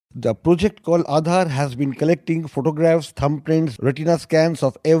The project called Aadhaar has been collecting photographs, thumbprints, retina scans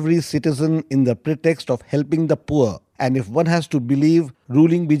of every citizen in the pretext of helping the poor. And if one has to believe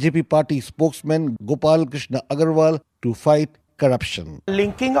ruling BJP party spokesman Gopal Krishna Agarwal, to fight corruption.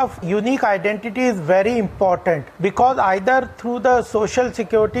 Linking of unique identity is very important because either through the social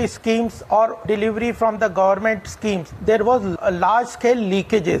security schemes or delivery from the government schemes, there was a large scale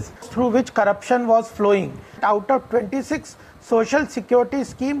leakages through which corruption was flowing. Out of 26 social security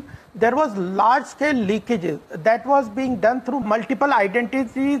scheme, there was large scale leakages that was being done through multiple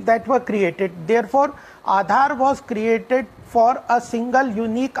identities that were created. Therefore, Aadhaar was created for a single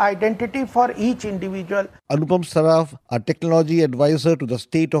unique identity for each individual. Anupam Saraf, a technology advisor to the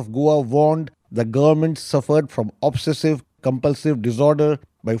state of Goa, warned the government suffered from obsessive compulsive disorder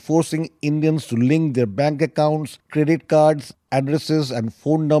by forcing Indians to link their bank accounts, credit cards, addresses and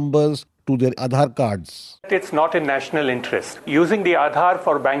phone numbers to their Aadhaar cards. It's not in national interest. Using the Aadhaar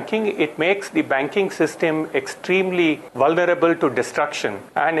for banking, it makes the banking system extremely vulnerable to destruction,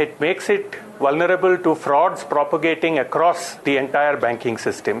 and it makes it vulnerable to frauds propagating across the entire banking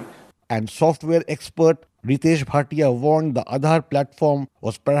system. And software expert Ritesh Bhatia warned the Aadhaar platform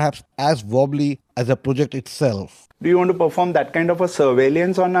was perhaps as wobbly as the project itself. Do you want to perform that kind of a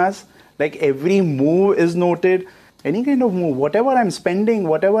surveillance on us? Like every move is noted? Any kind of move, whatever I'm spending,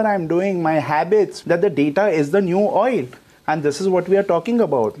 whatever I'm doing, my habits, that the data is the new oil. And this is what we are talking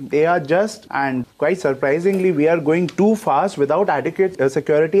about. They are just, and quite surprisingly, we are going too fast without adequate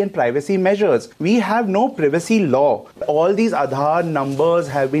security and privacy measures. We have no privacy law. All these Aadhaar numbers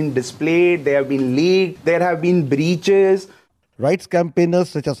have been displayed, they have been leaked, there have been breaches. Rights campaigners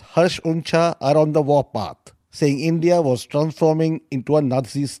such as Harsh Uncha are on the warpath, saying India was transforming into a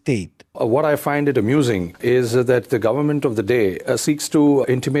Nazi state. What I find it amusing is that the government of the day seeks to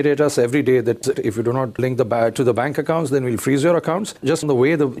intimidate us every day that if you do not link to the bank accounts, then we'll freeze your accounts. Just the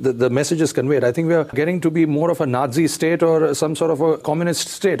way the message is conveyed, I think we are getting to be more of a Nazi state or some sort of a communist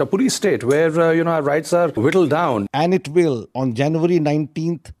state, a police state where our rights are whittled down. And it will. On January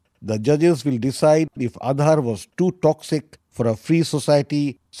 19th, the judges will decide if Aadhaar was too toxic for a free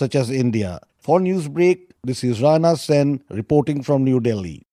society such as India. For Newsbreak, this is Ranna Senn reporting from New Delhi.